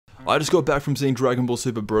I just got back from seeing Dragon Ball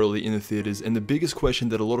Super Broly in the theaters, and the biggest question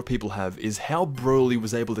that a lot of people have is how Broly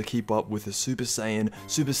was able to keep up with the Super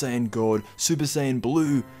Saiyan God, Super Saiyan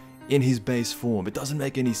Blue in his base form. It doesn't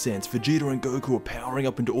make any sense. Vegeta and Goku are powering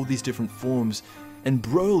up into all these different forms, and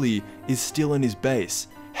Broly is still in his base.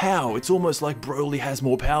 How? It's almost like Broly has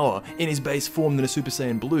more power in his base form than a Super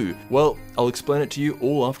Saiyan Blue. Well, I'll explain it to you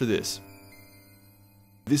all after this.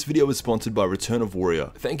 This video is sponsored by Return of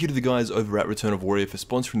Warrior. Thank you to the guys over at Return of Warrior for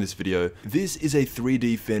sponsoring this video. This is a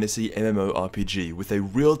 3D fantasy MMORPG with a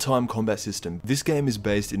real-time combat system. This game is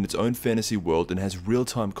based in its own fantasy world and has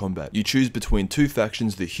real-time combat. You choose between two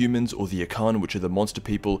factions, the humans or the Akan, which are the monster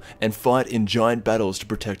people, and fight in giant battles to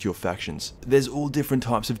protect your factions. There's all different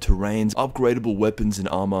types of terrains, upgradable weapons and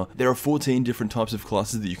armor. There are 14 different types of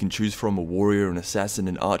classes that you can choose from: a warrior, an assassin,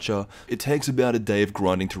 an archer. It takes about a day of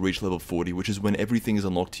grinding to reach level 40, which is when everything is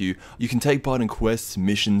unlocked to you. You can take part in quests,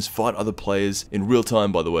 missions, fight other players, in real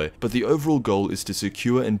time by the way, but the overall goal is to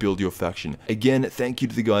secure and build your faction. Again, thank you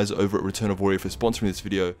to the guys over at Return of Warrior for sponsoring this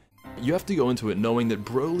video. You have to go into it knowing that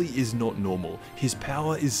Broly is not normal. His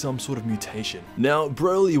power is some sort of mutation. Now,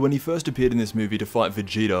 Broly, when he first appeared in this movie to fight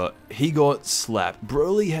Vegeta, he got slapped.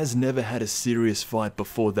 Broly has never had a serious fight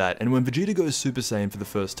before that, and when Vegeta goes Super Saiyan for the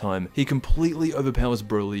first time, he completely overpowers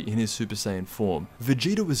Broly in his Super Saiyan form.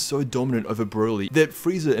 Vegeta was so dominant over Broly that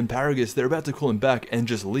Frieza and Paragus, they're about to call him back and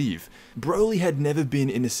just leave. Broly had never been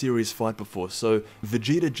in a serious fight before, so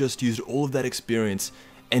Vegeta just used all of that experience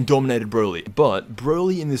and dominated Broly. But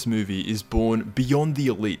Broly in this movie is born beyond the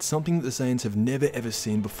elite, something that the Saiyans have never ever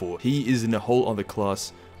seen before. He is in a whole other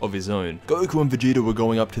class of his own. Goku and Vegeta were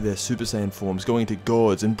going up to their Super Saiyan forms, going to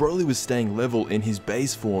gods, and Broly was staying level in his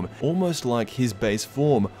base form, almost like his base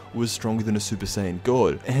form was stronger than a Super Saiyan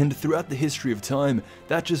God. And throughout the history of time,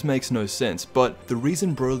 that just makes no sense. But the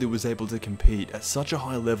reason Broly was able to compete at such a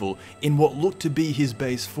high level in what looked to be his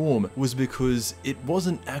base form was because it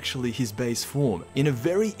wasn't actually his base form. In a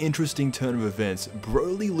very interesting turn of events,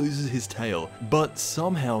 Broly loses his tail, but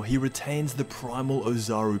somehow he retains the primal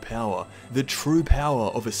Ozaru power, the true power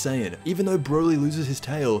of a Saiyan. Even though Broly loses his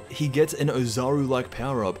tail, he gets an Ozaru-like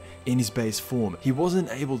power-up in his base form. He wasn't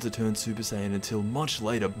able to turn Super Saiyan until much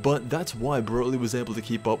later, but that's why Broly was able to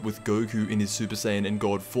keep up with Goku in his Super Saiyan and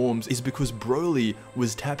God forms, is because Broly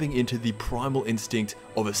was tapping into the primal instinct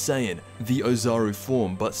of a Saiyan, the Ozaru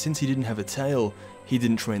form, but since he didn't have a tail, he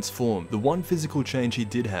didn't transform. The one physical change he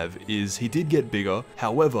did have is he did get bigger,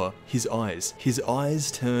 however, his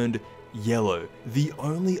eyes turned yellow. The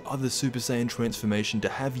only other Super Saiyan transformation to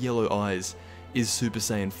have yellow eyes is Super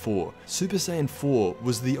Saiyan 4. Super Saiyan 4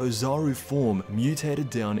 was the Ozaru form mutated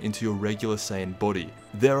down into your regular Saiyan body.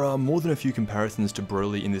 There are more than a few comparisons to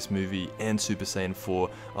Broly in this movie and Super Saiyan 4.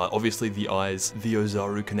 Obviously the eyes, the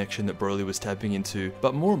Ozaru connection that Broly was tapping into,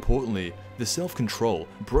 but more importantly, the self-control.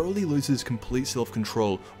 Broly loses complete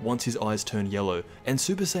self-control once his eyes turn yellow, and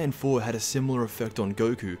Super Saiyan 4 had a similar effect on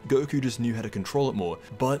Goku. Goku just knew how to control it more,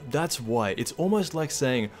 but that's why. It's almost like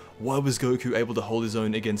saying, why was Goku able to hold his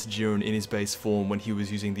own against Jiren in his base form when he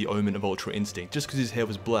was using the Omen of Ultra Instinct? Just because his hair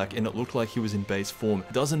was black and it looked like he was in base form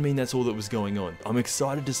doesn't mean that's all that was going on. I'm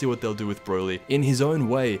excited to see what they'll do with Broly. In his own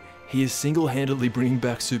way, he is single-handedly bringing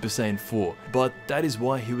back Super Saiyan 4, but that is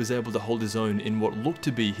why he was able to hold his own in what looked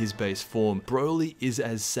to be his base form. Broly is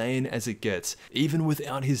as Saiyan as it gets. Even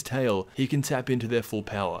without his tail, he can tap into their full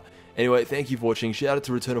power. Anyway, thank you for watching. Shout out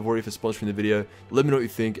to Return of Warrior for sponsoring the video. Let me know what you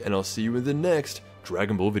think, and I'll see you in the next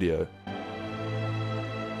Dragon Ball video.